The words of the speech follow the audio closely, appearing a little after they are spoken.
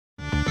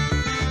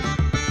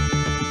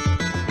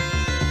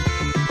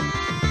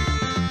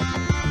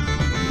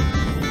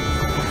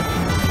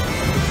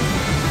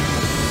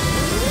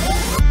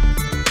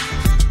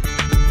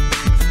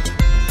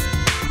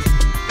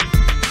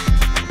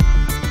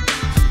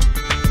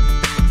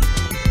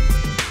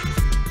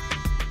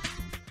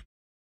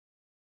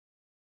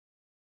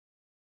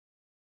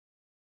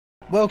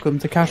welcome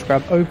to Cash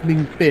Grab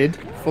opening bid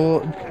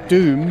for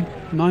Doom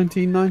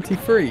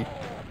 1993.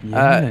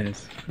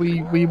 Yes.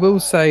 We will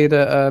say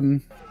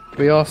that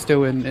we are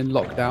still in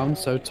lockdown,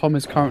 so Tom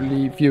is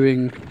currently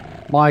viewing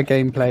my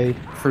gameplay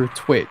through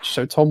Twitch.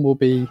 So Tom will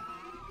be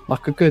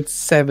like a good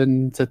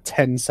 7 to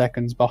 10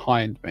 seconds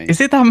behind me.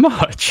 Is it that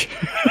much?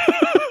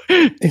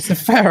 It's a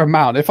fair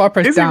amount. If I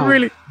press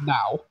down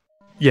now.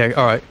 Yeah,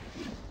 alright.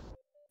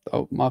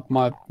 Oh,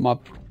 my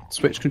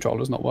Switch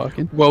controller's not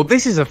working. Well,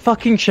 this is a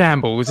fucking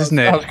shambles, isn't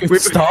it? That was a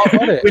good start,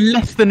 wasn't it? We're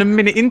less than a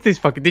minute into this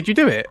fucking... Did you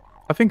do it?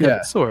 I think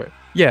I saw it.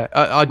 Yeah,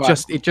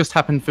 it just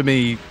happened for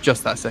me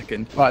just that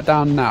second. Right,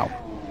 down now.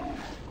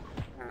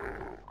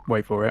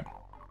 Wait for it.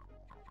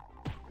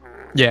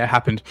 Yeah, it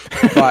happened.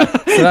 Right,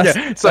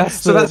 so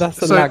that's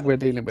the lag we're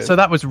dealing with. So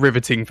that was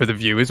riveting for the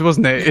viewers,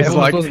 wasn't it? It's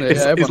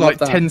it's like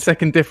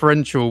 10-second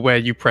differential where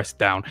you press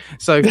down.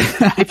 So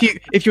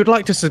if you'd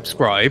like to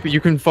subscribe,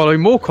 you can follow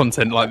more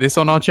content like this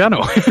on our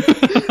channel.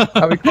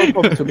 We can't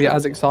promise it'll be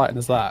as exciting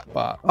as that,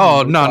 but no.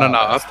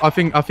 I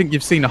think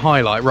you've seen a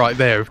highlight right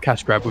there of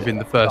Cash Grab within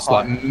the first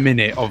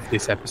minute of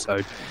this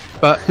episode.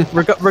 But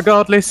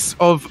regardless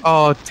of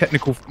our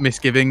technical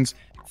misgivings,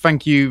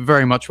 thank you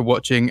very much for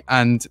watching,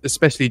 and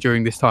especially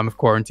during this time of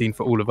quarantine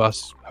for all of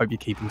us. Hope you're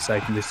keeping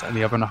safe and this and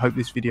the other, and I hope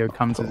this video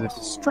comes as a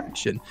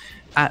distraction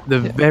at the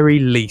very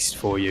least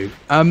for you.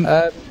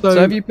 So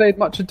have you played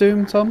much of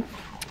Doom, Tom?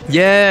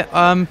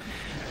 Yeah,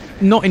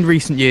 not in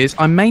recent years.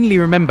 I mainly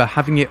remember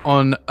having it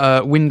on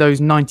Windows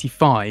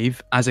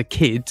 95 as a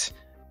kid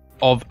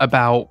of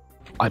about,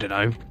 I don't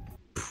know,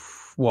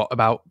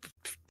 about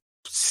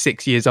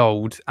 6 years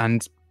old,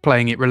 and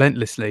playing it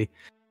relentlessly.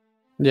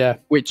 Yeah,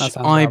 which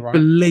I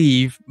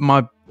believe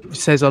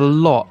says a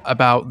lot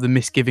about the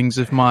misgivings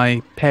of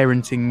my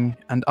parenting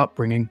and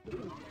upbringing.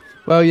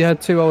 Well, you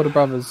had two older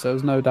brothers, so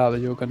there's no doubt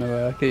that you're going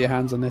to get your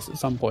hands on this at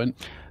some point.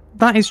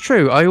 That is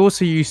true. I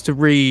also used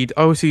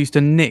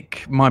to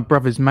nick my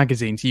brother's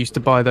magazines. He used to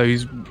buy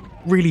those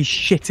really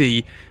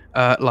shitty,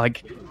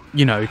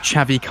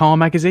 chavvy car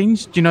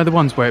magazines. Do you know the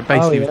ones where it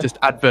basically was just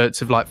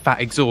adverts of like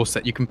fat exhaust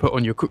that you can put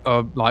on your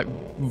like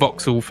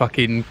Vauxhall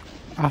fucking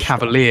Astra.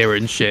 Cavalier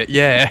and shit.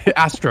 Yeah,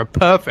 Astra,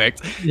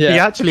 perfect. Yeah. He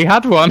actually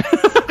had one.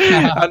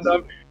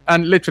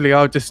 and literally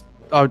I'll just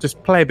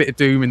play a bit of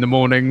Doom in the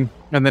morning,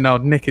 and then I'll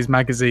nick his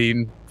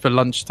magazine for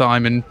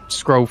lunchtime and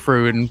scroll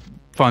through and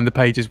find the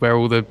pages where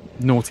all the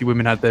naughty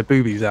women had their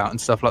boobies out and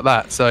stuff like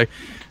that. So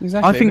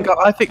exactly.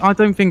 I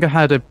don't think I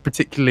had a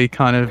particularly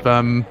kind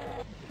of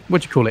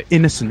what do you call it,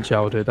 innocent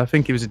childhood. I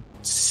think it was a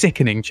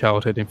sickening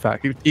childhood. In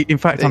fact,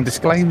 I'm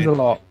explains a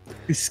lot.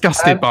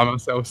 Disgusted by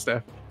myself,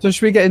 Steph. So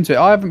should we get into it?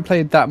 I haven't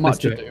played that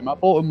much of Doom. I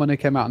bought them when it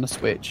came out on the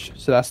Switch,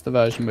 so that's the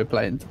version we're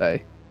playing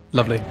today.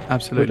 Lovely,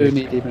 absolutely. We do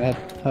need even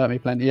hurt me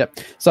plenty. Yep.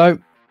 So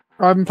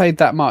I haven't played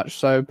that much.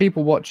 So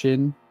people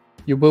watching,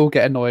 you will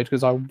get annoyed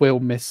because I will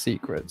miss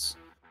secrets.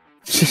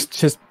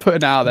 Just putting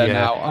it out there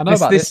now. I know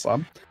about this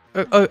one.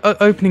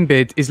 Opening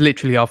bid is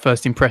literally our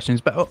first impressions,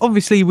 but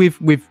obviously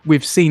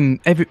we've seen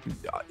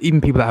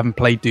even people that haven't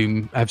played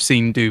Doom have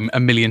seen Doom a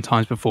million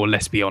times before.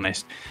 Let's be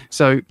honest.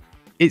 So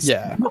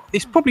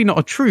it's probably not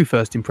a true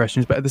first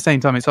impressions, but at the same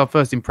time, it's our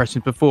first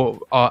impressions before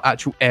our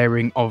actual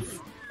airing of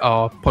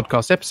our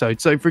podcast episode.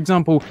 So, for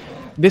example,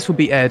 this will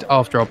be aired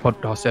after our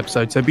podcast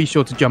episode, so be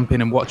sure to jump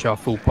in and watch our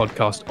full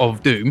podcast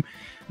of Doom,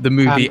 the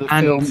movie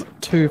and the film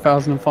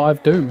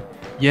 2005 Doom.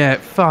 Yeah,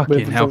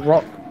 fucking hell. The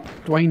Rock,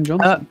 Dwayne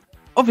Johnson.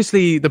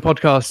 Obviously, the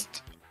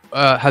podcast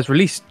has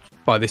released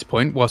by this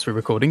point whilst we're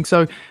recording.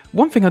 So,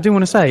 one thing I do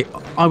want to say,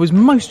 I was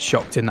most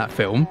shocked in that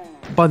film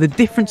by the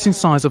difference in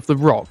size of The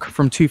Rock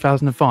from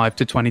 2005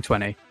 to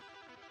 2020.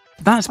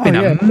 That's been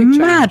a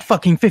mad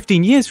fucking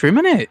 15 years for him,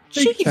 isn't it?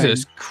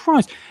 Jesus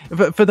Christ.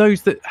 For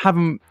those that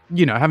haven't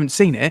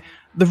seen it,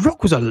 The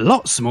Rock was a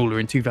lot smaller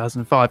in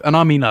 2005, and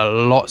I mean a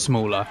lot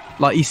smaller.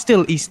 Like he's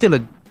still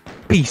a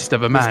beast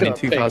of a man in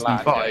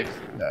 2005.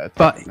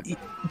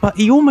 But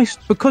he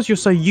almost, because you're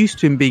so used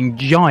to him being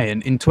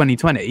giant in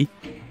 2020,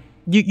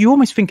 you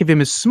almost think of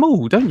him as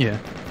small, don't you?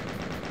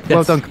 Yes.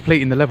 Well done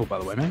completing the level, by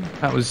the way, man.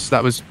 That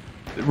was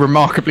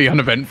remarkably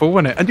uneventful,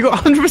 wasn't it? And you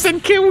got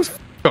 100% kills.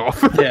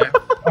 Off. Yeah,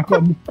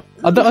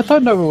 I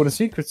don't know where all the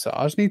secrets are.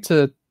 I just need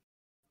to.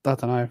 I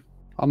don't know.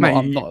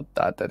 I'm not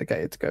that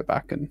dedicated to go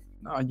back and.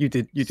 No, you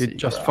did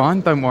just fine.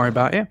 Don't worry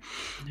about it.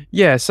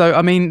 Yeah, so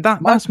I mean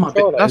that's my not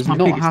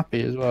biggest...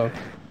 happy as well.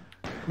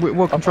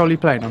 What controller are you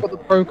playing on? I've got the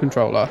Pro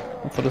controller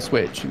for the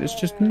Switch, and it's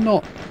just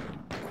not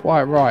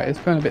quite right. It's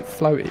going a bit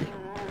floaty.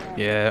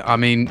 Yeah, I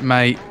mean,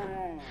 mate,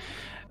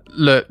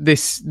 look,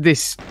 this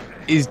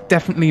is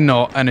definitely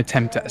not an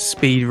attempt at a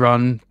speed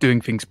run,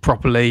 doing things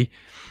properly.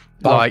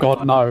 Oh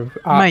God, no!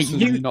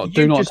 Absolutely mate, not.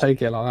 Do not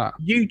take it like that.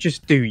 You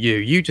just do you.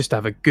 You just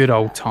have a good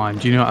old time.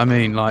 Do you know what I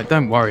mean? Like,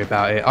 don't worry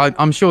about it.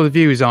 I'm sure the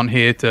viewers aren't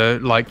here to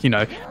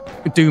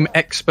Doom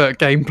expert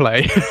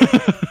gameplay.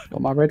 Got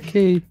my red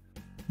key.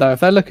 No, if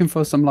they're looking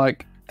for some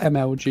like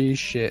MLG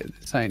shit,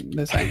 this ain't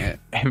it.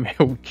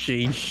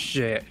 MLG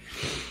shit.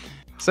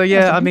 So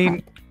yeah, I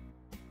mean,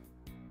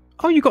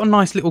 Oh, you got a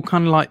nice little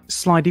kind of like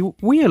slidey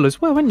wheel as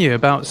well, haven't you?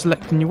 About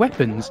selecting your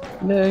weapons.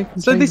 Yeah.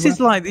 So this is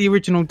like the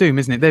original Doom,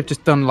 isn't it? They've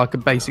just done like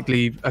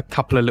basically a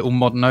couple of little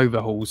modern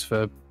overhauls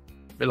for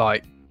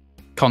like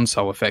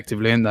console,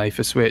 effectively, aren't they,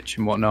 for Switch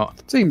and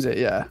whatnot? Seems it,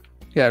 yeah.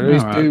 Yeah,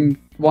 released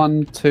Doom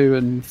 1, 2,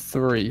 and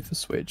 3 for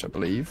Switch, I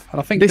believe.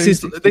 And I think this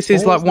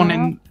is like one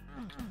in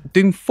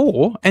Doom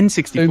 4,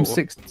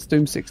 N64.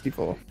 Doom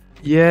 64.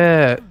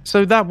 Yeah,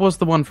 so that was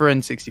the one for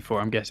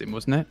N64, I'm guessing,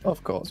 wasn't it?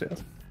 Of course,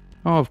 yes.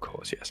 Oh, of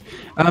course, yes.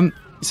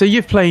 So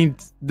you've played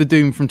the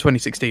Doom from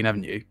 2016,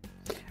 haven't you?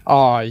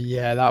 Oh,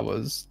 yeah,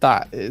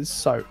 that is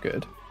so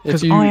good.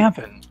 Because I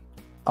haven't.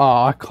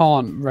 Oh, I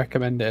can't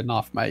recommend it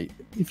enough, mate.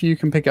 If you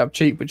can pick it up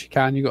cheap, which you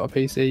can, you got a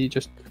PC, you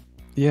just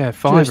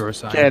 $5 or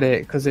so. Get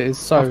it, because it is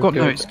so good. I've got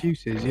no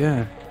excuses,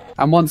 yeah.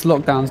 And once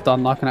lockdown's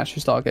done, I can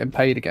actually start getting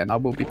paid again. I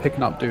will be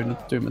picking up Doom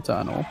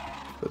Eternal.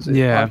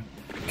 I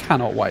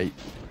cannot wait.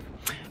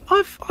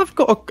 I've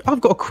got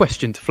a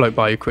question to float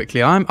by you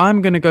quickly.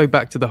 I'm going to go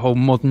back to the whole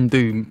modern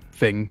Doom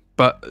thing,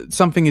 but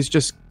something is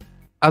just,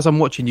 as I'm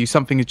watching you,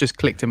 something has just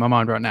clicked in my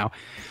mind right now.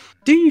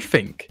 Do you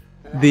think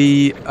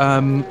the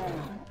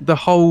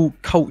whole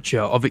culture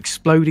of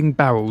exploding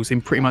barrels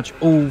in pretty much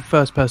all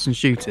first-person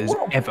shooters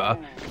ever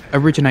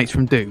originates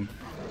from Doom?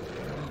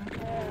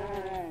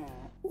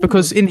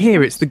 Because in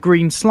here it's the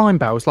green slime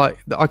barrels. Like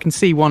I can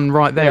see one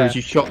right there as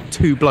you shot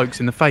 2 blokes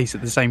in the face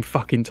at the same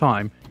fucking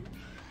time.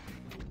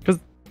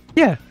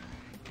 Yeah.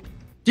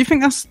 Do you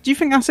think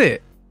that's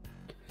it?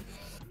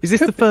 Is this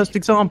the first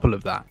example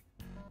of that?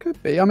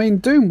 Could be. I mean,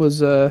 Doom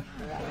was, it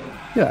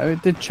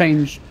did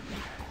change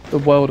the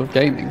world of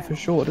gaming for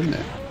sure, didn't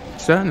it?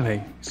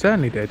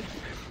 Certainly did.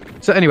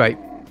 So anyway,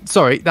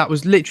 sorry, that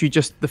was literally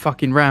just the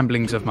fucking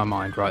ramblings of my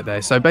mind right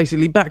there. So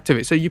basically, back to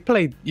it. So you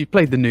played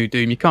the new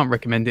Doom. You can't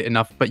recommend it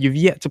enough, but you've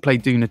yet to play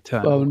Doom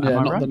Eternal. Well,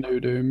 yeah, not the new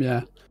Doom.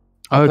 Yeah.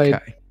 I played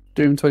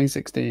Doom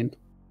 2016.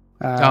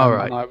 All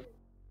right. I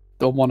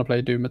don't want to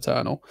play Doom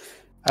Eternal.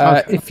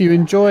 If you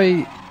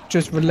enjoy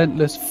just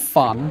relentless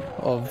fun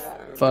of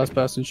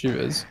first-person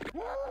shooters,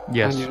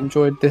 and you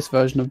enjoyed this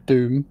version of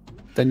Doom,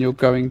 then you're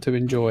going to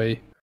enjoy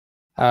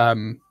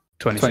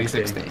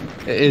 2016.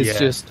 It is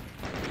just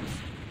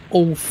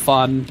all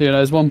fun. You know,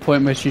 there's one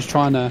point where she's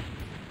trying to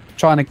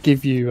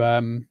give you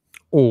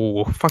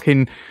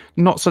fucking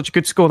not such a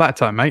good score that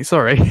time, mate.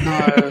 Sorry.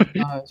 No,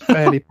 it's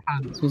fairly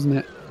pants, wasn't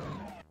it?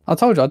 I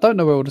told you I don't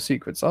know where all the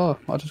secrets are.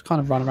 I just kind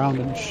of run around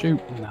and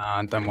shoot.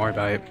 Nah, don't worry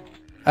about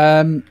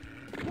it.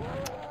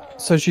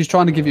 So she's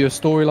trying to give you a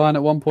storyline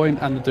at one point,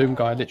 and the Doom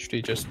guy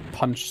literally just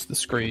punches the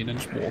screen and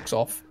just walks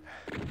off.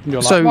 And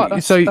you're like,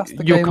 that's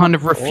you're kind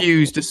of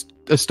refused a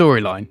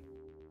storyline.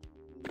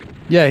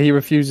 Yeah, he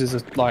refuses a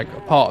part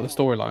of the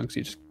storyline because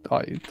he just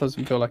it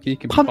doesn't feel like he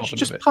can punch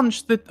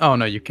the. Oh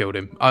no, you killed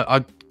him.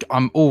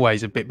 I'm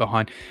always a bit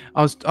behind.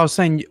 I was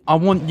saying I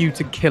want you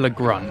to kill a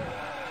grunt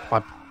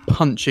by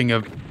punching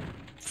a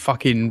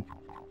fucking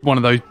one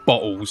of those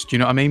bottles. Do you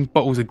know what I mean?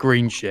 Bottles of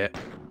green shit.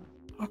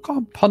 I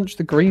can't punch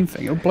the green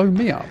thing. It'll blow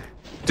me up.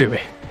 Do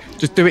it.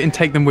 Just do it and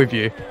take them with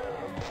you.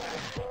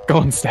 Go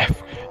on,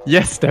 Steph.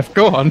 Yes, Steph.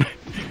 Go on.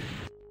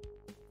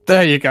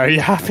 There you go. You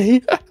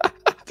happy?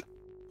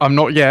 I'm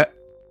not yet.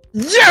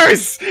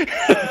 Yes!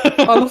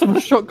 I lost my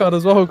shotgun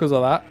as well because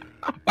of that.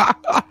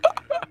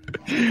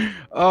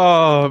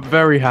 Oh,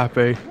 very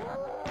happy.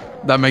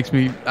 That makes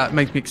me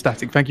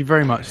ecstatic. Thank you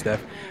very much,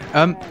 Steph.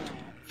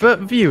 For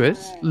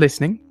viewers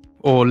listening,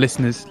 or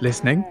listeners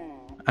listening,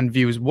 and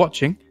viewers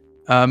watching,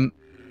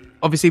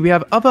 obviously we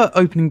have other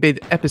opening bid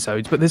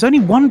episodes, but there's only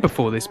one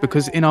before this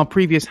because in our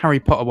previous Harry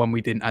Potter one we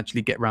didn't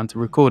actually get around to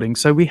recording.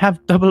 So we have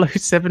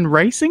 007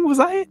 Racing. Was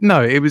that it?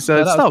 No, it was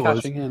Star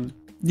Wars.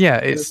 Yeah,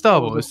 it's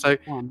Star Wars. So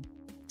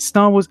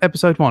Star Wars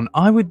Episode 1.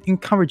 I would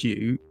encourage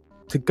you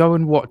to go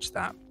and watch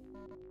that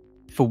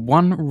for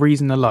one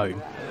reason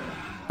alone.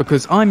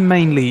 Because I'm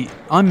mainly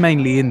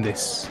in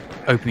this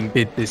opening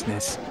bid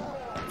business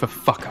for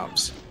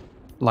fuck-ups.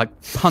 Like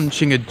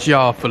punching a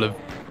jar full of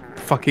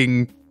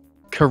fucking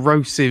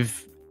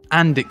corrosive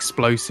and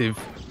explosive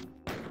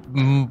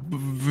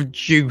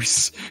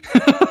juice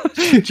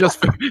just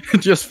for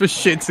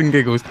shits and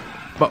giggles.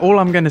 But all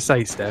I'm going to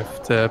say,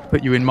 Steph, to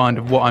put you in mind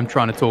of what I'm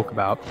trying to talk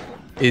about,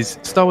 is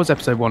Star Wars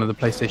Episode 1 of the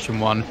PlayStation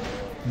 1,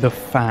 the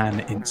fan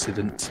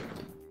incident.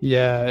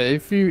 Yeah,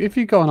 if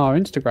you go on our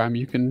Instagram,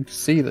 you can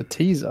see the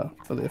teaser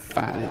for the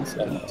fan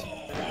incident.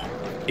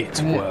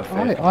 It's worth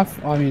it.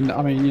 I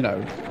mean, you know,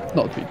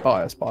 not to be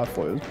biased, but I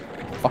thought it was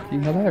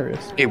fucking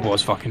hilarious. It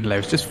was fucking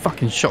hilarious. Just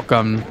fucking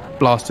shotgun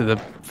blast to the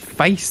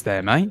face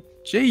there, mate.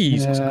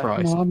 Jesus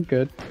Christ. No, I'm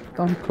good.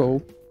 I'm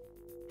cool.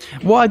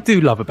 What I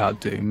do love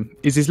about Doom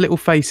is his little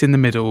face in the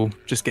middle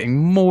just getting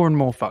more and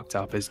more fucked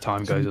up as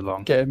time goes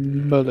along.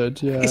 Getting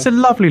mullered, yeah. It's a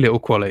lovely little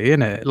quality,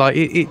 isn't it? Like,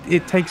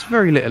 it takes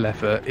very little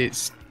effort.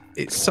 It's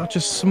such a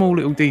small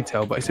little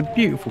detail, but it's a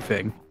beautiful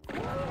thing.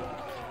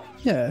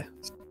 Yeah.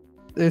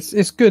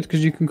 It's good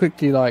because you can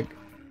quickly, like,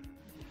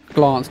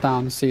 glance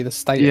down and see the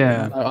state.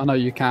 Yeah. I know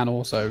you can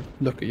also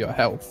look at your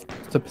health,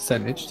 the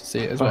percentage, to see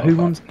it as well. Who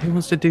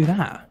wants to do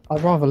that?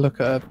 I'd rather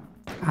look at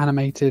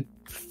animated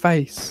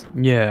face.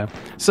 Yeah.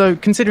 So,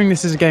 considering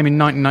this is a game in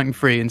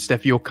 1993, and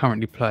Steph, you're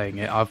currently playing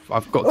it,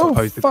 I've got to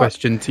pose the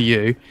question to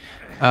you.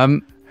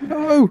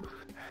 No.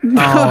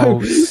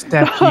 Oh,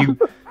 Steph, you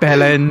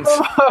bellend.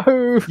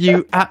 No.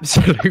 You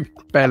absolute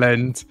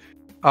bellend.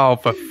 Oh,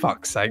 for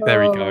fuck's sake.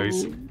 There he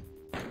goes.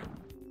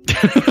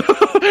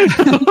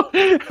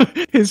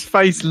 His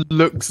face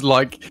looks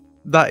like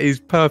that is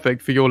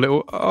perfect for your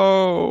little...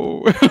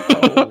 Oh,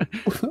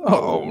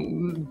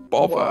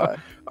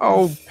 bother.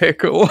 Oh,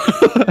 pickle.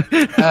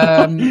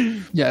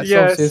 Yeah,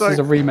 so obviously this is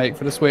a remake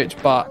for the Switch,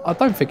 but I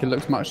don't think it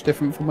looks much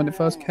different from when it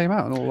first came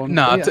out. In all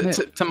honesty. No,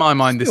 to my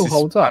mind, this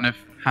is kind of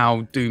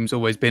how Doom's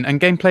always been. And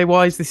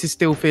gameplay-wise, this is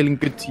still feeling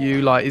good to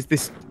you. Like, is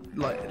this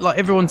like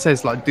everyone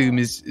says? Like, Doom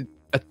is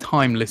a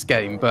timeless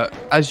game, but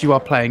as you are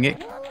playing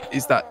it,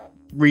 is that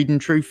reading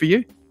true for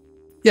you?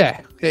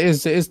 Yeah, it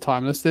is. It is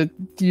timeless.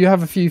 You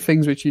have a few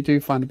things which you do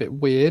find a bit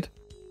weird.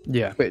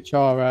 Yeah, which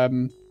are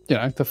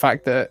the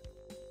fact that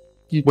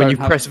when you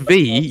press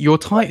V, your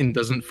Titan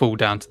doesn't fall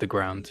down to the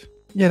ground.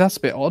 Yeah, that's a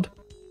bit odd.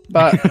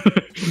 But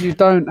you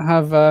don't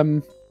have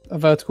a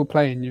vertical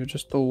plane, you're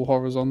just all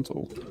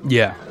horizontal.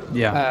 Yeah.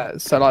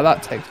 So like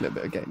that takes a little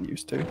bit of getting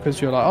used to,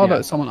 because you're like,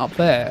 look, someone up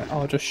there,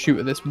 I'll just shoot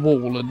at this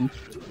wall and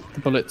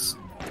the bullets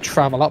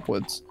travel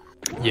upwards.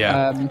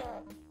 Yeah.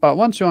 But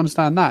once you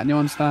understand that, and you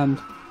understand,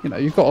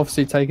 you've got to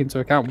obviously take into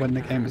account when the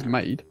game is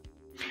made.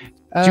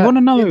 Do you want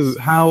to know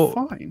how...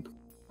 Fine.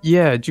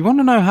 Yeah, do you want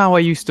to know how I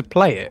used to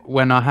play it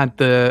when I had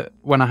it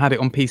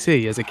on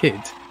PC as a kid?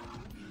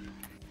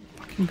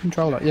 Fucking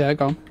controller. Yeah,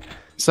 go on.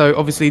 So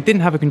obviously it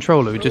didn't have a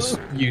controller, we just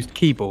used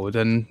keyboard,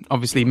 and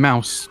obviously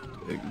mouse,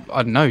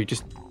 I don't know,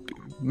 just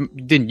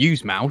didn't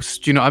use mouse.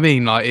 Do you know what I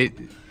mean? Like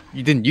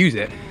you didn't use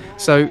it.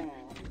 So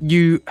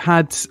you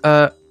had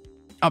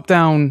up,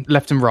 down,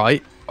 left and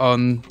right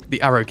on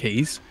the arrow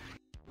keys,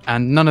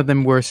 and none of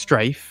them were a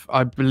strafe.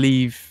 I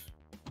believe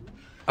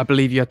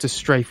you had to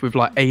strafe with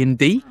like A and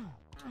D.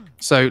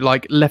 So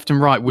like left and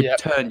right would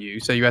turn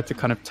you, so you had to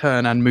kind of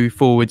turn and move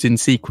forwards in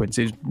sequence.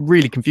 It was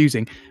really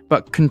confusing.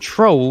 But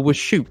control was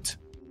shoot.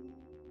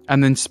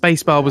 And then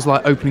spacebar was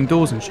like opening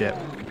doors and shit.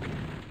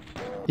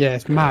 Yeah,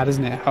 it's mad,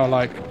 isn't it?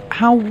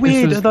 How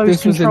weird are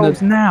those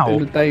controls now? In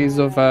the days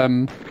of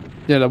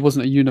there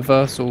wasn't a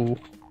universal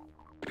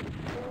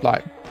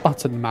like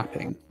button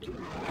mapping.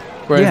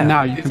 Whereas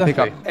now you can pick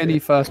up any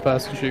first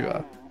person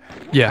shooter.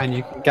 Yeah. And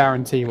you can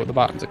guarantee what the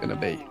buttons are going to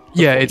be.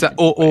 Yeah, it's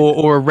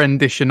or a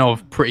rendition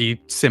of pretty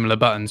similar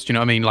buttons. Do you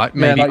know what I mean? Like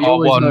maybe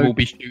R1 will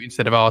be shoot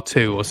instead of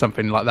R2 or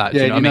something like that. Yeah,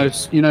 do you know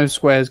what I mean?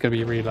 Square's going to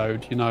be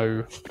reload.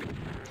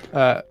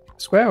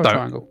 Square or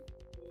triangle?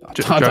 I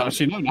don't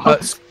actually know.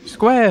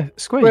 Square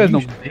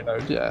normally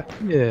reload.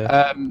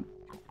 Yeah.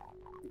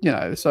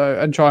 So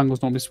and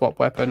triangles normally swap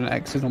weapon, and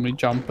X is normally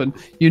jump, and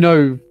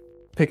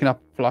picking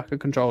up like a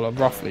controller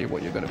roughly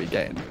what you're going to be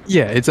getting.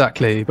 Yeah,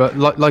 exactly. But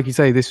like you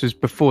say, this was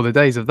before the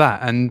days of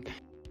that, and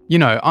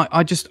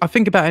I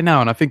think about it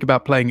now, and I think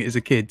about playing it as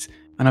a kid,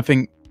 and I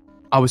think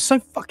I was so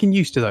fucking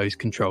used to those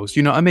controls.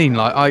 You know what I mean?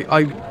 Like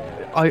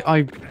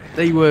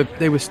they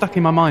were stuck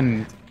in my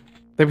mind.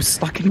 They were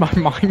stuck in my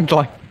mind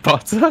like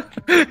butter.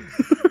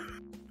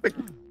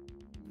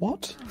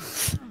 What?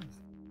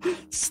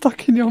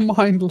 Stuck in your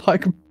mind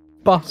like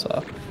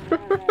butter?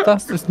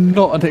 That's just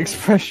not an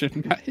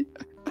expression, mate.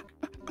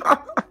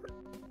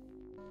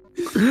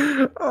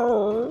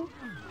 Oh.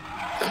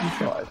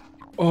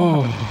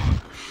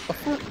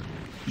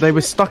 They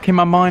were stuck in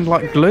my mind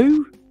like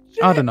glue?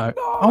 I don't know.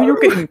 Oh, you're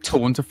getting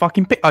torn to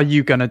fucking bit. Are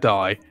you gonna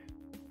die?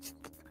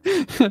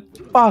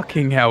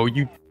 Fucking hell,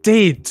 you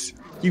did.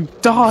 You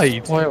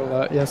died. Spoil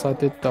that. Yes, I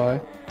did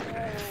die.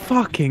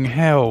 Fucking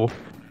hell.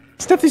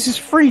 Steph, this is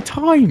 3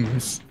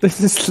 times.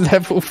 This is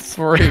level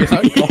 3.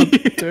 I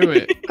can't do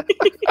it.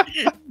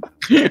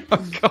 I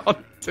can't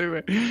do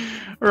it.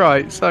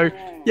 Right, so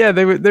yeah,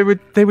 they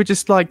were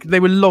just like they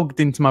were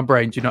logged into my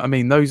brain. Do you know what I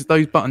mean? Those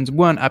buttons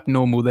weren't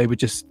abnormal. They were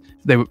just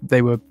they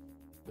were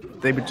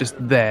just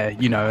there,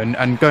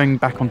 and going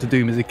back onto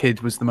Doom as a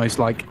kid was the most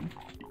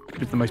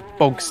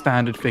bog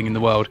standard thing in the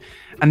world.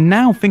 And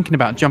now thinking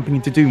about jumping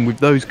into Doom with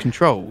those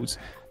controls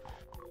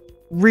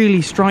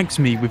really strikes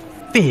me with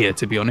fear,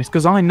 to be honest,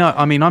 because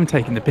I'm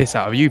taking the piss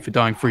out of you for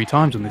dying 3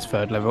 times on this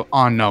 3rd level.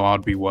 I know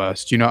I'd be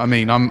worse. Do you know what I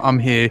mean? I'm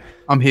here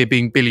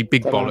being Billy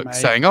Big Bollocks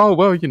saying, oh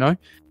well,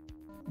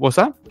 what's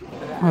that?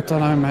 I don't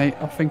know, mate.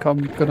 I think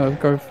I'm gonna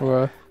go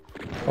for a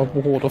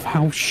award of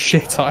how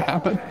shit I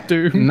am at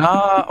Doom.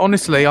 Nah,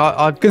 honestly,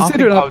 I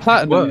considering I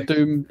platinum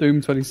Doom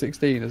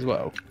 2016 as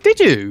well. Did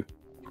you?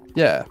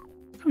 Yeah.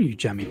 Oh, you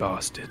jammy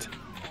bastard.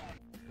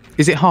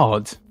 Is it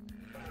hard?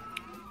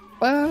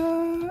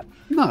 No,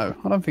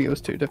 I don't think it was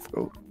too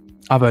difficult.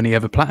 I've only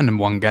ever platinum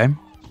 1 game.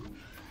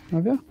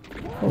 Have you?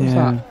 What was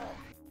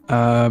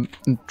that?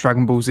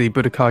 Dragon Ball Z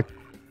Budokai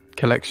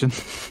Collection.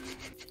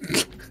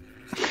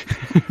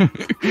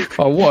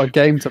 Oh, what a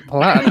game to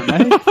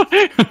platinum,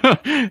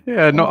 eh?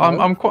 Yeah, no,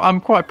 I'm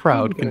quite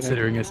proud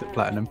considering it's at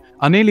platinum.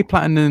 I nearly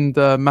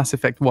platinumed Mass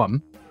Effect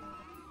 1.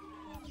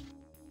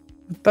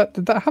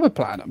 Did that have a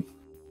platinum?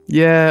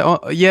 Yeah,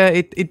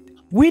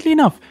 Weirdly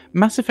enough,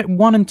 Mass Effect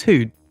 1 and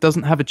 2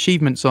 doesn't have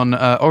achievements on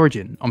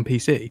Origin on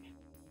PC.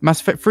 Mass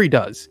Effect 3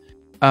 does.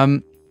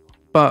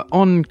 But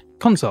on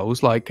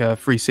consoles like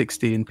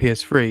 360 and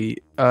PS3,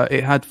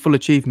 it had full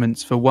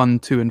achievements for 1,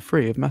 2, and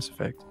 3 of Mass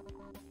Effect.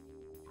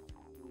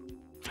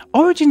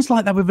 Origin's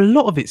like that with a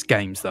lot of its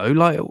games, though.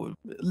 Like,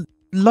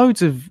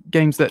 loads of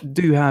games that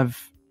do have,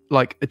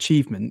 like,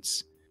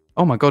 achievements.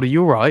 Oh my god, are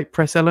you alright?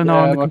 Press L and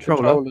R on the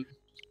controller.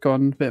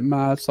 Gone a bit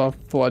mad, so I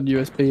thought I'd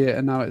USB it,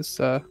 and now it's...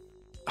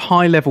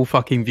 high-level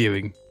fucking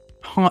viewing.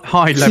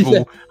 High level,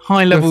 yeah.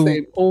 High level.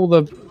 All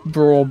the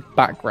broad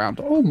background.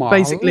 Oh my!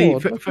 Basically,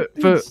 Lord,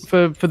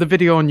 for the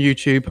video on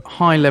YouTube,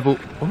 high level.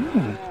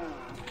 Ooh.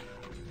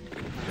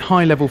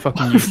 High level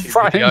fucking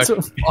YouTube video.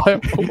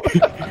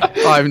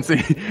 I haven't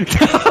seen.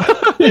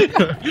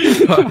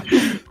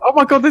 Oh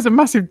my god! There's a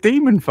massive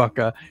demon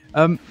fucker.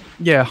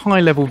 Yeah,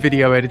 high level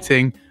video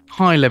editing,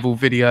 high level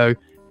video,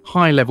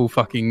 high level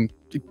fucking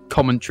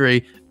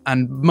commentary.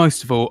 And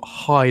most of all,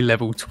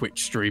 high-level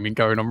Twitch streaming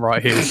going on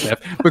right here, Steph.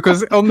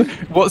 Because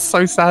what's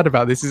so sad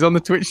about this is on the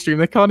Twitch stream,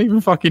 they can't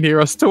even fucking hear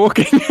us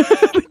talking.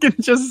 They can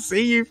just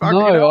see you fucking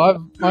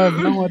I have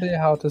no idea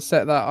how to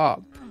set that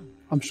up.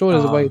 I'm sure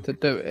there's a way to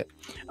do it.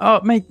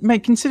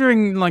 Mate,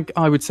 considering, like,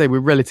 I would say we're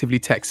relatively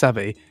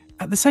tech-savvy,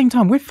 at the same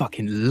time, we're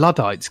fucking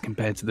Luddites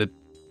compared to the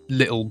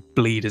little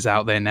bleeders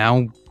out there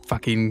now,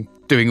 fucking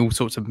doing all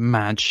sorts of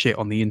mad shit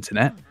on the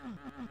internet.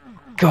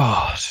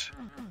 God.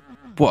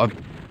 What a...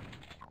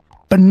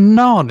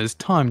 bananas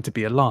time to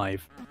be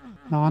alive.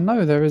 Now I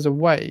know there is a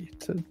way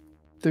to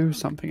do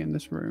something in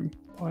this room,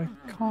 but I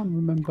can't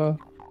remember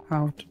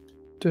how to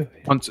do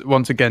it.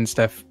 Once again,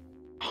 Steph,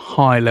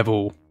 high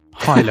level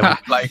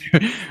like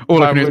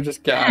all I can do is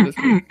just get out of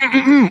this room.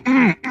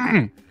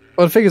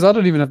 Well, the thing is, I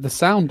don't even have the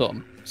sound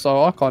on,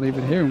 so I can't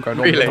even hear him going.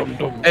 Really?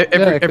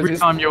 Every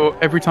time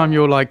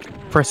you're like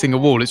pressing a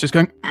wall, it's just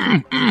going.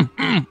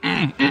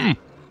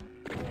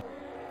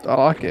 I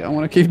like it. I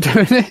want to keep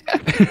doing it.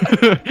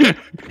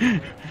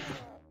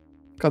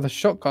 God, the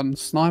shotgun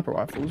sniper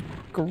rifle is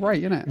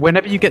great, isn't it?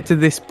 Whenever you get to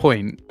this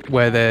point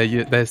where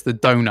there's the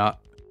donut,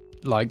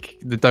 like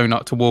the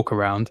donut to walk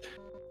around,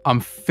 I'm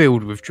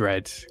filled with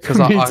dread because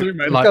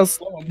mate. Like, how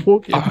slow I'm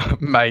walking.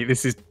 Mate,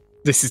 this is.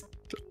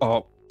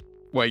 Oh,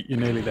 wait, you're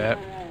nearly there.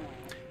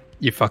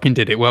 You fucking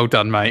did it. Well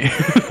done, mate.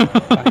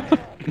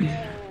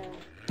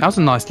 That was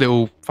a nice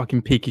little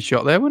fucking peeky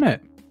shot there, wasn't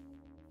it?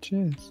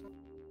 Cheers.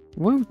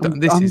 Well,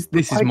 this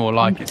is more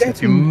like it.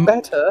 Getting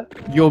better.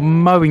 You're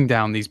mowing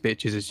down these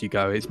bitches as you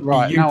go. It's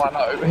right beautiful. Now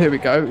I know. Here we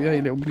go. Yeah,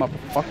 you little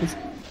motherfuckers.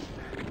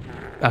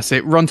 That's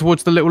it. Run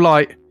towards the little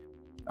light.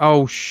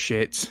 Oh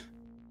shit!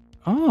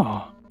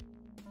 Oh,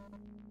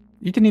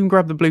 you didn't even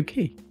grab the blue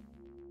key.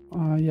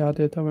 Yeah, I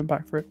did. I went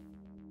back for it.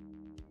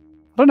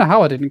 I don't know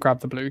how I didn't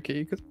grab the blue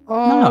key. Is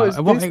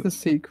this the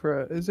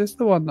secret? Is this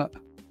the one that?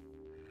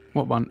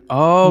 What one?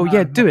 Oh no,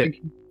 yeah, do it.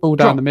 Fall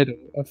down the middle.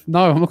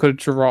 No, I'm not going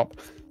to drop.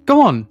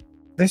 Go on.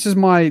 This is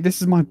my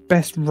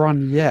best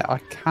run yet. I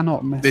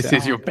cannot mess This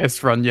is your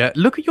best run yet.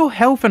 Look at your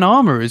health and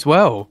armor as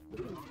well.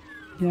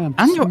 Yeah.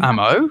 And your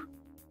ammo.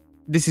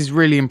 This is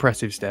really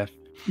impressive, Steph.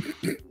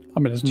 I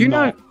mean, do you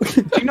know?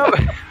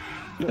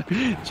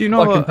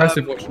 Like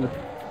impressive watching it.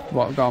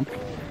 What? Go on.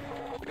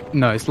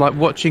 No, it's like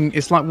watching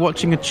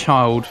a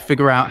child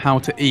figure out how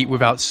to eat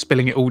without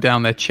spilling it all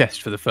down their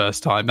chest for the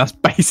first time. That's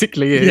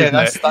basically it. Yeah,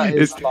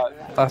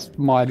 that's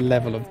my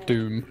level of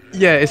doom.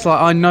 Yeah, it's like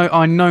I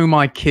know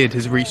my kid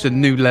has reached a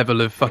new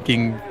level of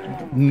fucking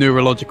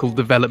neurological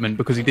development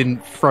because he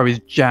didn't throw his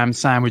jam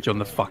sandwich on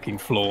the fucking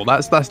floor.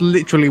 That's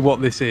literally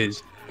what this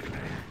is.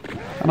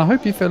 And I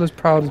hope you feel as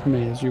proud of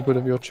me as you would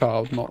of your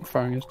child not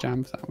throwing his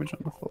jam sandwich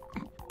on the floor.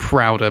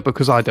 Prouder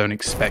because I don't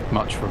expect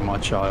much from my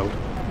child.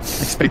 I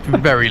expect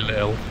very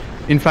little.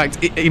 In fact,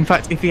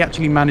 if he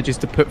actually manages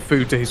to put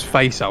food to his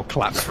face, I'll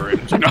clap for him.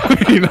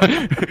 You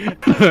know?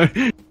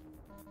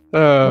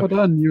 Well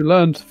done. You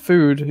learned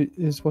food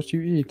is what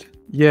you eat.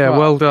 Yeah, wow.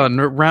 Well done.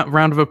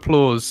 Round of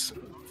applause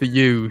for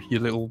you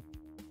little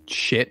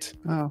shit.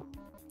 Oh.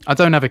 I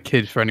don't have a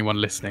kid for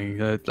anyone listening.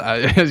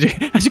 As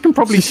you can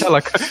probably tell,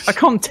 I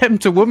can't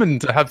tempt a woman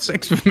to have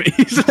sex with me.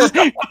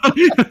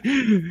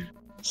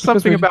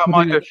 Something about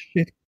my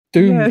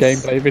Doom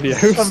gameplay videos.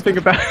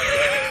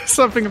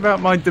 Something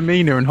about my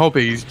demeanour and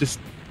hobbies just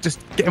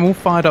get them all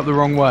fired up the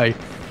wrong way.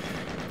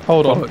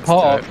 Hold on,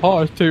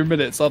 part is 2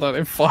 minutes. I don't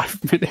know,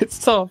 5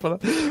 minutes.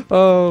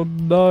 Oh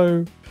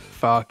no!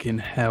 Fucking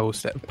hell!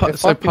 So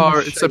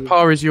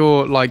par is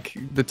your like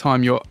the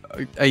time you're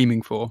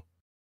aiming for.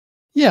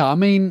 Yeah, I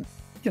mean,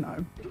 you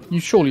know,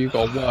 you've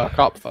got to work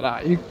up for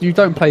that. You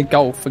don't play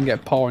golf and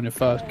get par on your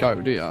first go,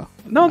 do you?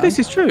 No, this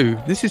is true.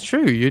 This is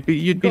true. You'd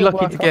be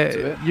lucky to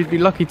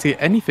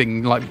get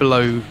anything like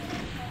below,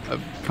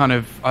 kind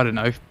of, I don't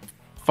know,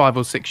 5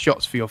 or 6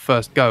 shots for your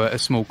first go at a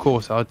small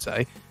course. I'd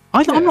say.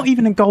 I'm not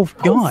even a golf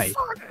guy.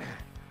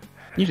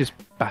 You just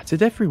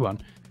battered everyone.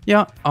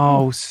 Yeah.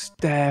 Oh,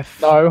 Steph.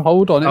 No,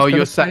 hold on. Oh,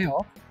 you're saying.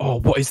 Oh,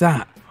 what is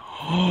that?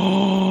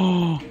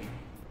 Oh,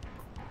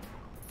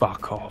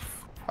 fuck off.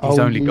 He's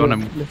only gone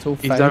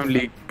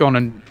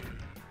and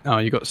Oh,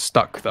 you got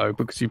stuck though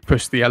because you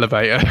pushed the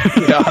elevator.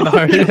 Yeah, I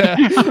know. Yeah,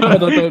 I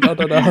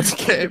don't know how to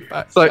get it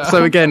back.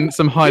 So again,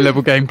 some high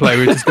level gameplay.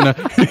 We're just gonna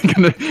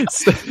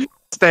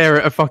stare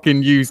at a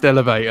fucking used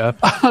elevator.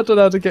 I don't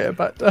know how to get it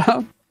back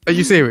down. Are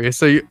you serious?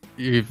 So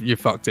you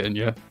fucked it, and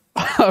yeah.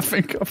 I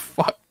think I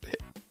fucked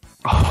it.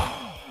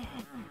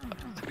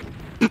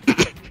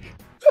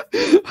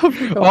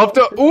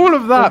 After all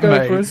of that, I'll go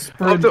mate. for a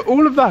sprint. After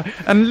all of that,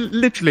 and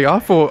literally, I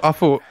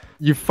thought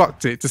you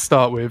fucked it to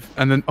start with,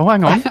 and then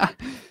hang on,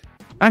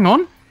 hang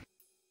on.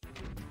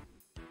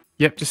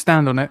 Yep, just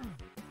stand on it.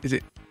 Is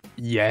it?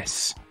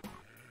 Yes.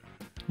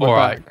 All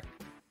right.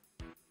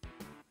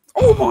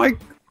 Oh my!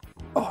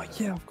 Oh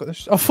yeah, I've got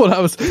this. I thought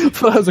that was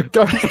a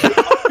ghost.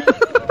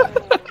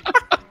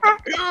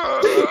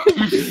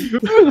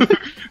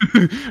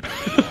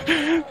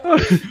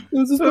 It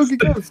was a spooky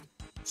ghost.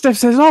 Steph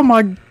says, "Oh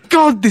my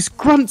god, this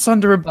grunt's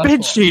under a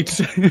bedsheet."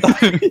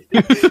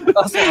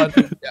 That's what I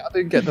didn't get. I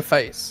didn't get the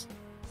face.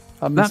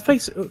 That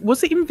face,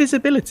 was it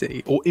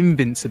invisibility or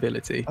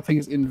invincibility? I think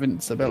it's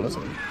invincibility.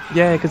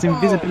 Yeah, because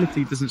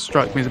invisibility doesn't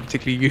strike me as a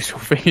particularly useful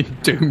thing in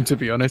Doom, to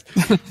be honest.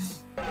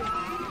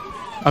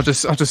 I'll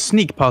just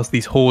sneak past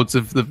these hordes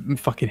of the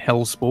fucking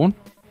hellspawn.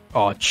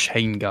 Oh,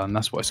 chain gun,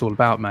 that's what it's all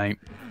about, mate.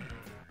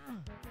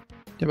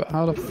 Yeah, but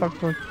how the fuck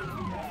do I...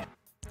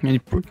 And you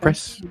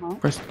press.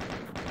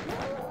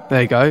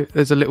 There you go.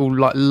 There's a little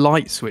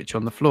light switch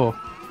on the floor.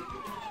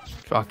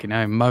 Fucking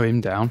hell, mow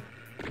him down.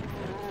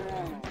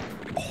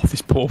 Oh,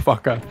 this poor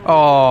fucker.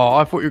 Oh,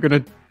 I thought you were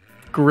going to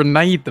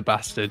grenade the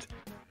bastard.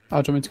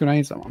 Oh, do you want me to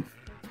grenade someone?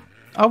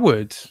 I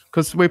would,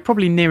 because we're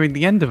probably nearing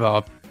the end of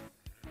our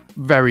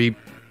very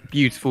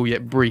beautiful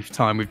yet brief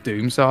time with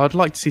Doom, so I'd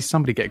like to see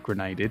somebody get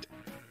grenaded.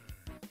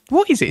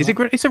 What is it? Is it?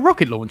 It's a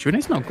rocket launcher, and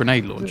it's not a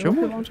grenade launcher. I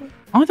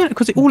don't know,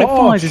 because all it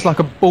fires is like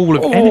a ball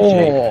of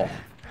energy.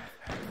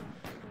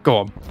 Go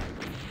on.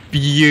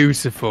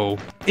 Beautiful.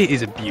 It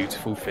is a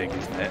beautiful thing,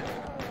 isn't it?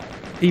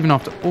 Even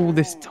after all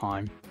this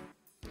time.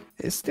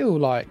 It's still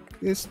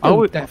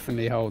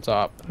definitely holds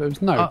up.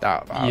 There's no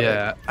doubt about it.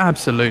 Yeah,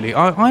 absolutely.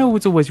 I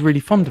was always really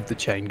fond of the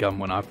chain gun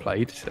when I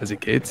played as a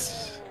kid.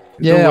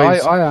 Yeah,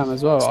 I am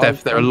as well.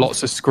 Steph, there are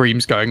lots of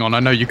screams going on. I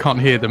know you can't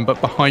hear them, but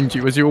behind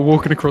you, as you were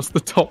walking across the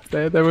top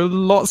there were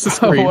lots of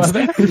screams.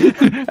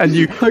 And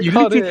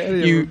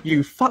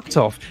you fucked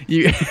off.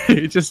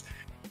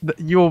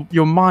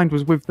 Your mind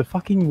was with the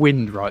fucking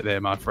wind right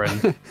there, my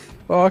friend.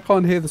 Well, I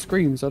can't hear the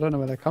screams. I don't know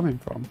where they're coming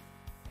from.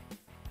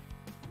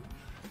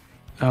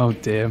 Oh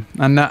dear.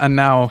 And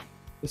now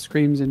the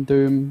screams in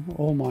Doom,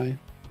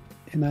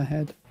 in my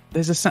head.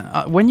 There's a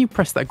sound when you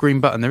press that green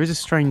button. There is a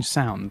strange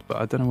sound, but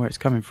I don't know where it's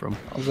coming from.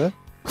 Oh, there?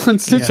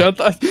 Yeah.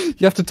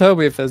 You have to tell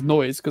me if there's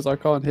noise because I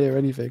can't hear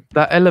anything.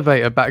 That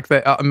elevator back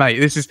there,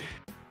 mate.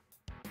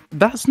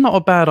 That's not a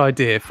bad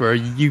idea for a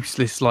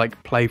useless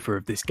playthrough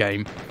of this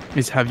game.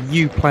 Is have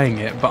you playing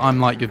it, but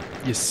I'm like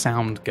your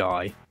sound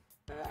guy,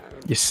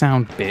 your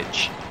sound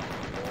bitch.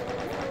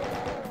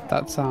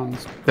 That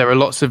sounds. There are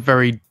lots of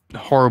very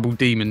horrible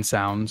demon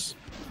sounds.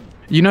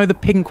 You know the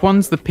pink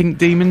ones, the pink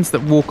demons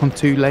that walk on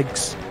two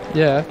legs?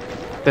 Yeah.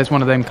 There's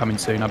one of them coming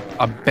soon.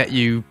 I bet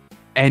you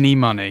any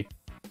money.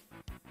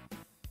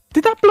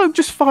 Did that bloke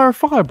just fire a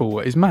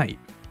fireball at his mate?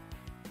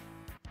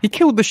 He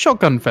killed the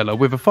shotgun fella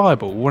with a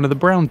fireball, one of the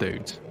brown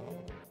dudes.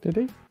 Did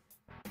he?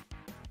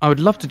 I would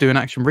love to do an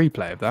action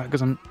replay of that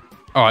because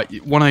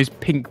Alright, one of those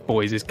pink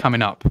boys is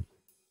coming up.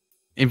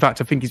 In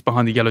fact, I think he's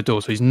behind the yellow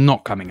door, so he's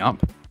not coming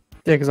up.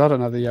 Yeah, because I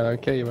don't have the yellow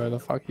key. Where the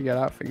fuck you get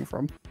that thing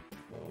from?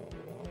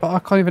 But I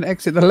can't even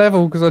exit the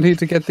level because I need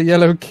to get the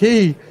yellow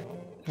key.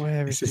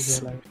 Where is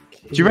the yellow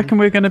key? Do you reckon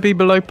we're going to be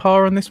below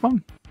par on this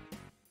one?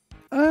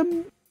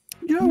 You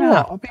know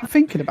what? I've been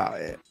thinking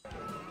about it.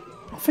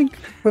 I think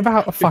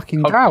without a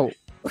fucking doubt.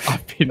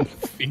 I've been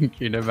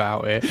thinking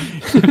about it.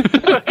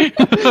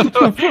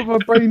 I put my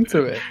brain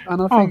to it,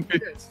 and I think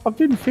I've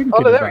been thinking.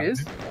 Oh, there he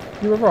is.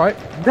 You were right.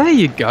 There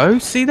you go.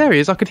 See, there he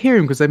is. I could hear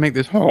him because they make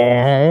this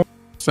sound.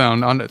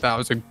 That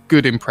was a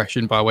good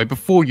impression, by the way.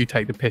 Before you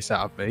take the piss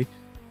out of me.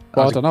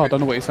 Well, I don't know. I don't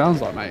know what he sounds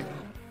like, mate.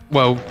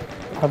 Well,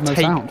 I have no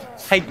sound.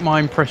 Take my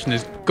impression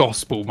as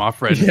gospel, my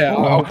friend. Yeah,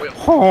 I will.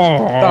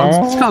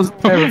 Sounds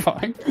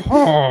terrifying.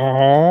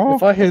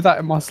 If I hear that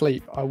in my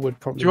sleep, I would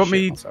probably. Do you want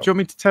me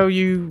to tell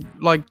you? Do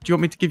you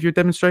want me to give you a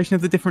demonstration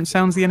of the different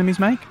sounds the enemies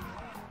make?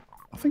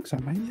 I think so,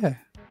 mate. Yeah.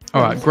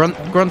 All right.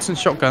 Grunts and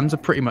shotguns are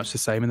pretty much the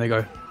same, and they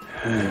go.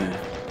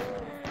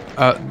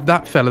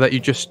 That fella that you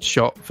just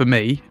shot for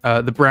me,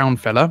 the brown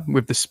fella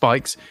with the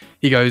spikes,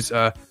 he goes.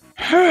 Well,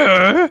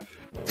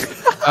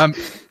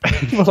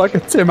 like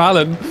a Tim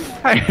Allen.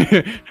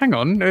 Hang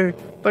on,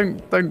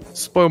 don't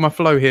spoil my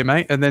flow here,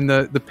 mate. And then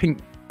the pink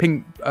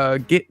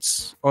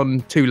gits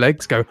on two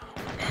legs go,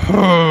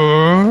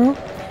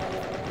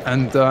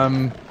 and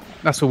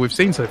that's all we've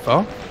seen so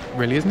far,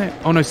 really, isn't it?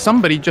 Oh no,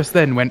 somebody just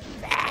then went.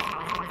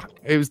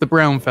 It was the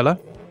brown fella.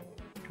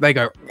 They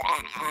go,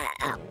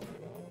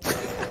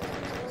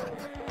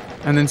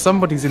 and then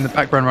somebody's in the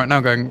background right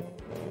now going,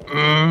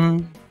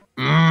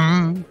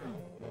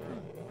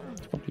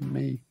 It's probably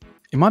me.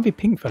 It might be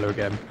Pink Fella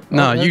again.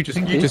 No, there's you just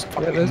Pinky. Yeah,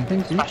 there's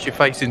Pinky. smash your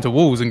face into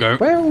walls and go.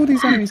 Where are all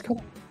these enemies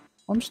coming?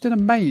 I'm just in a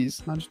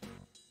maze. I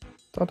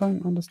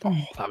don't understand.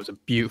 Oh, that was a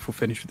beautiful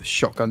finish with a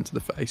shotgun to the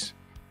face.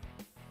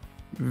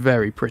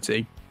 Very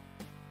pretty.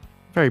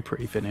 Very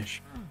pretty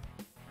finish.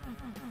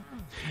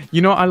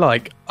 You know what I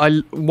like?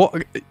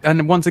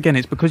 And once again,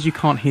 it's because you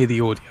can't hear the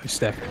audio,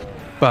 Steph.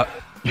 But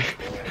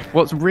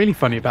what's really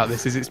funny about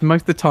this is it's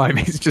most of the time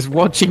it's just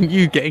watching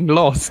you getting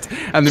lost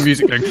and the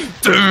music going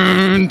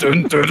dun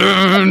dun dun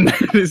dun.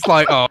 It's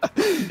like, oh,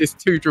 it's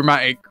too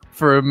dramatic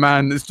for a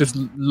man that's just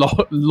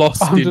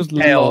lost I'm in just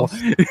hell. lost.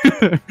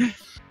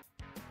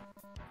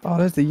 Oh,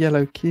 there's the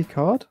yellow key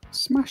card.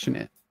 Smashing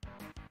it.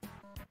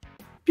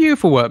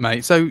 Beautiful work,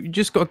 mate. So you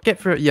just got to get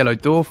through a yellow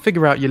door,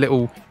 figure out your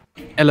little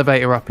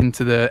elevator up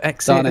into the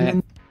exit. Done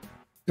it.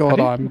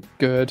 God, I'm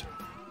good.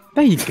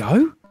 There you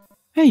go.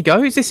 There you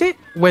go. Is this it?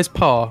 Where's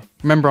Pa?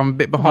 Remember, I'm a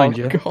bit behind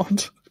you.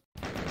 God.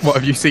 What,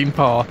 have you seen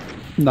Pa?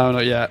 No,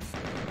 not yet.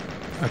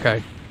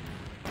 Okay.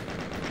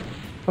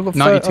 I've got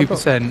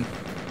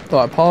 92%.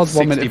 Right, Pa's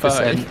 1 minute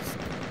 30.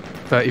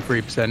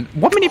 33%.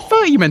 1 minute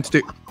 30 you meant to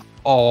do.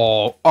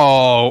 Oh.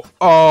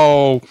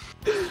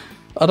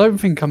 I don't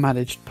think I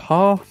managed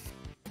Pa.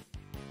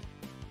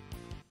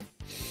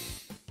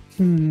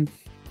 I'm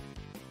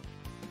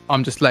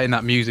just letting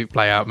that music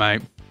play out,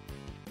 mate.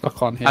 I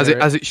can't hear it.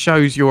 As it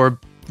shows your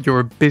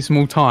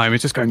abysmal time,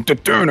 it's just going. Hey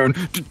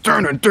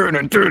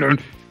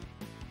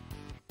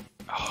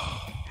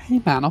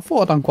man, I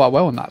thought I'd done quite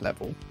well on that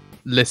level.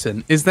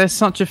 Listen, is there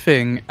such a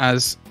thing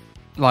as,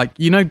 like,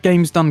 you know,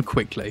 games done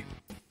quickly?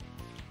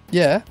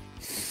 Yeah.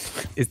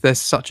 Is there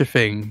such a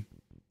thing,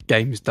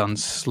 games done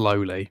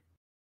slowly?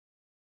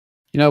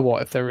 You know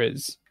what? If there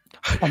is,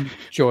 I'm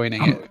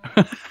joining it.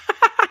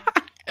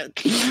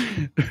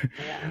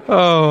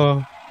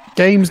 Oh,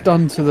 games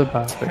done to the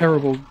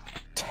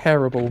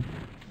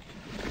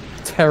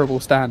terrible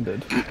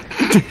standard.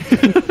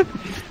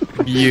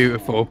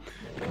 Beautiful.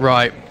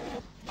 Right,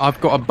 I've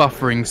got a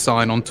buffering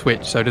sign on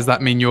Twitch, so does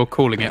that mean you're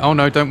calling it? Oh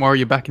no, don't worry,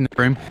 you're back in the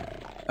room.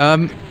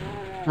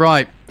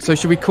 Right, so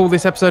should we call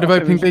this episode of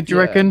Opening Bid, do you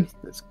reckon?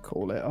 Let's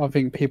call it. I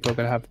think people are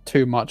going to have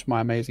too much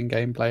My Amazing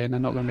Gameplay and they're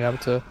not going to be able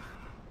to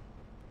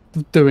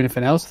do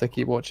anything else if they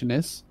keep watching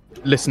this.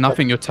 Listen, I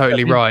think you're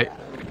totally right.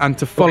 And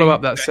to follow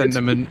up that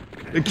sentiment...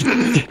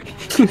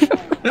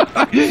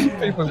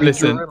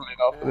 Listen,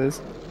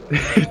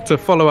 to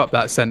follow up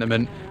that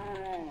sentiment,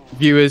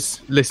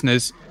 viewers,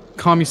 listeners,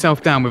 calm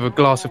yourself down with a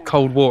glass of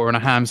cold water and a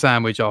ham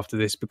sandwich after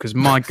this, because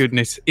my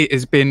goodness, it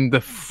has been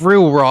the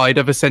thrill ride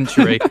of a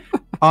century.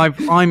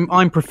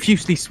 I'm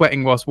profusely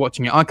sweating whilst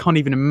watching it. I can't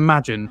even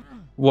imagine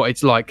what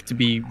it's like to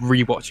be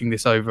rewatching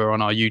this over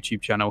on our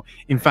YouTube channel.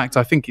 In fact,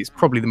 I think it's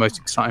probably the most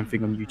exciting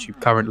thing on YouTube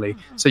currently.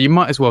 So you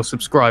might as well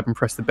subscribe and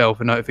press the bell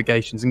for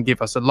notifications and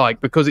give us a like,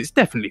 because it's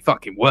definitely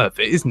fucking worth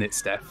it, isn't it,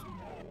 Steph?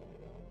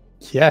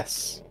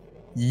 Yes.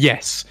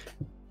 Yes.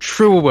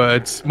 Truer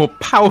words, more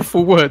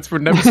powerful words were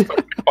never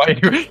spoken by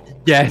anyone.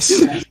 Yes.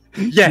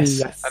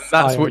 Yes. And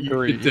that's what you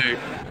can do.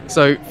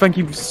 So thank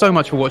you so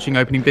much for watching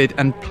Opening Bid,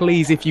 and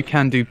please, if you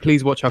can do,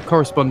 please watch our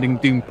corresponding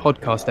Doom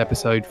podcast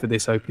episode for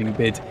this Opening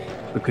Bid,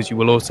 because you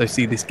will also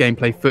see this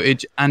gameplay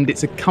footage and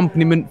its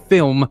accompaniment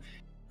film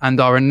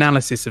and our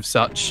analysis of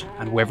such,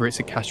 and whether it's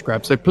a cash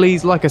grab. So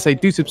please, like I say,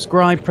 do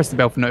subscribe, press the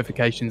bell for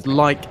notifications,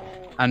 like,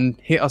 and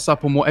hit us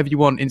up on whatever you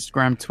want,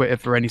 Instagram, Twitter,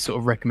 for any sort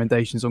of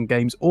recommendations on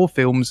games or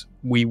films.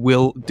 We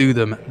will do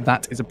them.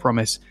 That is a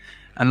promise.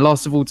 And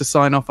last of all, to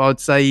sign off, I would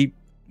say,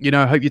 you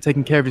know, I hope you're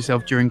taking care of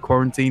yourself during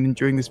quarantine and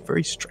during this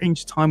very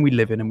strange time we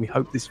live in, and we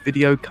hope this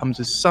video comes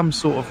as some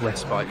sort of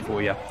respite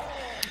for you.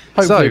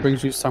 Hopefully it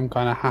brings you some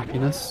kind of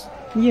happiness.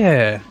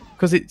 Yeah,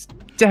 because it's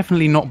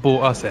definitely not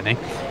bought us any.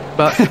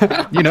 But,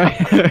 you know...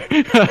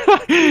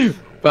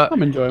 but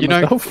I'm enjoying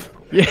myself.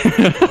 Yeah.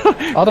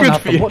 I don't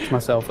have to watch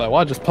myself, though.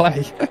 I just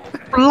play.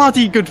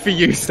 Bloody good for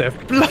you,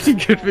 Steph. Bloody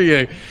good for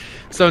you.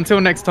 So until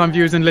next time,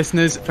 viewers and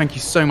listeners, thank you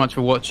so much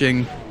for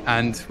watching,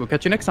 and we'll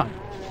catch you next time.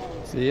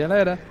 See you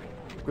later.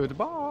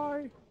 Goodbye.